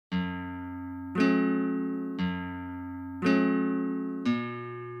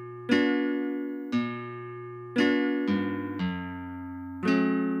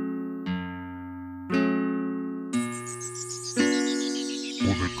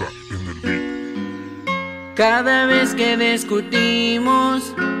ODK en el beat. Cada vez que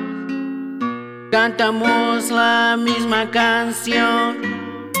discutimos, cantamos la misma canción.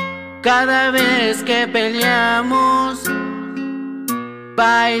 Cada vez que peleamos,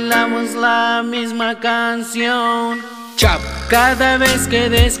 bailamos la misma canción. Cada vez que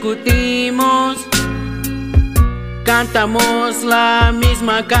discutimos, cantamos la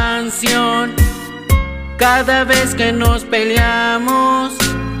misma canción. Cada vez que nos peleamos,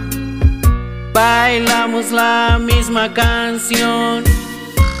 bailamos la misma canción.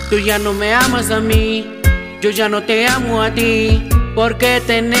 Tú ya no me amas a mí, yo ya no te amo a ti. ¿Por qué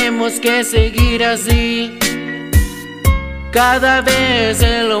tenemos que seguir así? Cada vez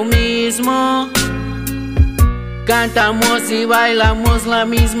es lo mismo, cantamos y bailamos la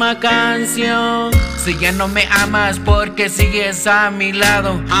misma canción. Si ya no me amas porque sigues a mi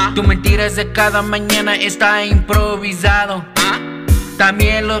lado, tu mentiras de cada mañana está improvisado.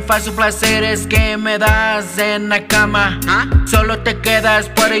 También los falsos placeres que me das en la cama. Solo te quedas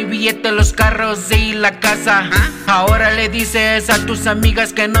por el billete, los carros y la casa. Ahora le dices a tus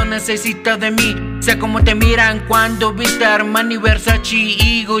amigas que no necesitas de mí. Sé cómo te miran cuando viste Armani, Versace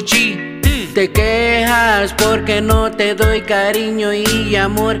y Gucci. Te quejas porque no te doy cariño y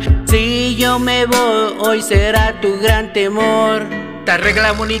amor. Si yo me voy, hoy será tu gran temor. Te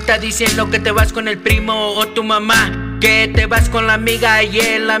arregla bonita diciendo que te vas con el primo o tu mamá, que te vas con la amiga y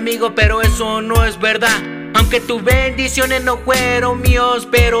el amigo, pero eso no es verdad. Aunque tus bendiciones no fueron míos,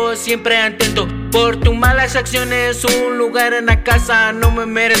 pero siempre atento. Por tus malas acciones, un lugar en la casa no me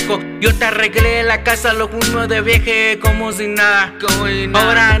merezco. Yo te arreglé la casa, lo fuimos de viaje como si nada.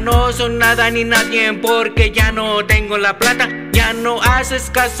 Ahora no soy nada ni nadie porque ya no tengo la plata. Ya no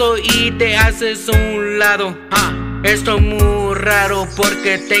haces caso y te haces a un lado. Esto es muy raro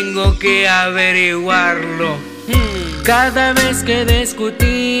porque tengo que averiguarlo. Cada vez que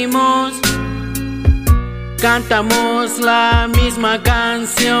discutimos, cantamos la misma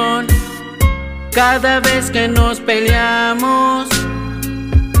canción. Cada vez que nos peleamos,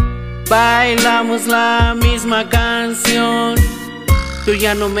 bailamos la misma canción. Tú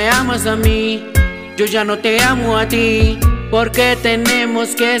ya no me amas a mí, yo ya no te amo a ti. ¿Por qué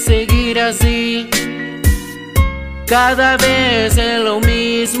tenemos que seguir así? Cada vez es lo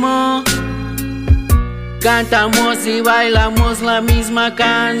mismo, cantamos y bailamos la misma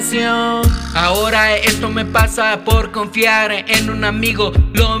canción. Ahora esto me pasa por confiar en un amigo.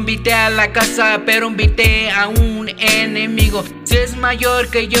 Lo invité a la casa, pero invité a un enemigo. Si es mayor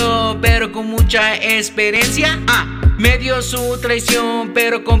que yo, pero con mucha experiencia, me dio su traición,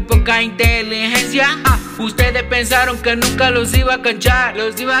 pero con poca inteligencia. Ustedes pensaron que nunca los iba a callar,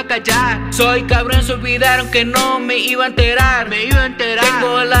 Soy cabrón, se olvidaron que no me iba a enterar,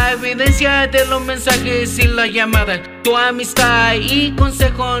 Tengo la evidencia de los mensajes y las llamadas. Tu amistad y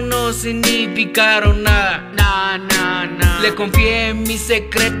consejo no significaron nada. Le confié mis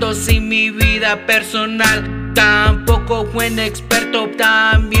secretos y mi vida personal. Tampoco fue un experto,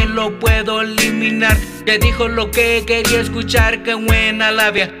 también lo puedo eliminar. Te dijo lo que quería escuchar, qué buena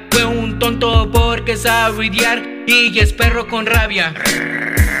labia. Fue un tonto porque sabe lidiar y es perro con rabia.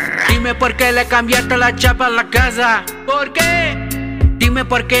 Dime por qué le cambiaste la chapa a la casa. ¿Por qué? Dime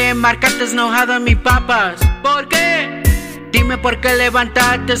por qué marcaste enojado a mis papas. ¿Por qué? Dime por qué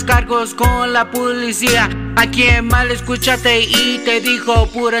levantaste cargos con la policía. A quien mal escuchaste y te dijo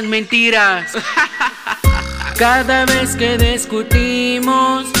puras mentiras. Cada vez que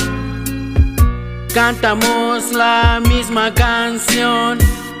discutimos, cantamos la misma canción.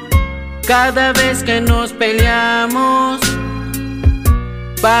 Cada vez que nos peleamos,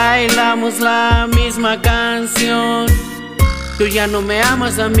 bailamos la misma canción. Tú ya no me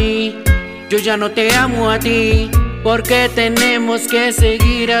amas a mí, yo ya no te amo a ti. ¿Por qué tenemos que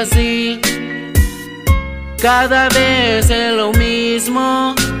seguir así? Cada vez es lo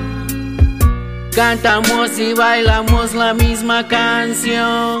mismo, cantamos y bailamos la misma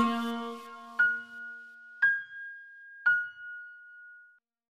canción.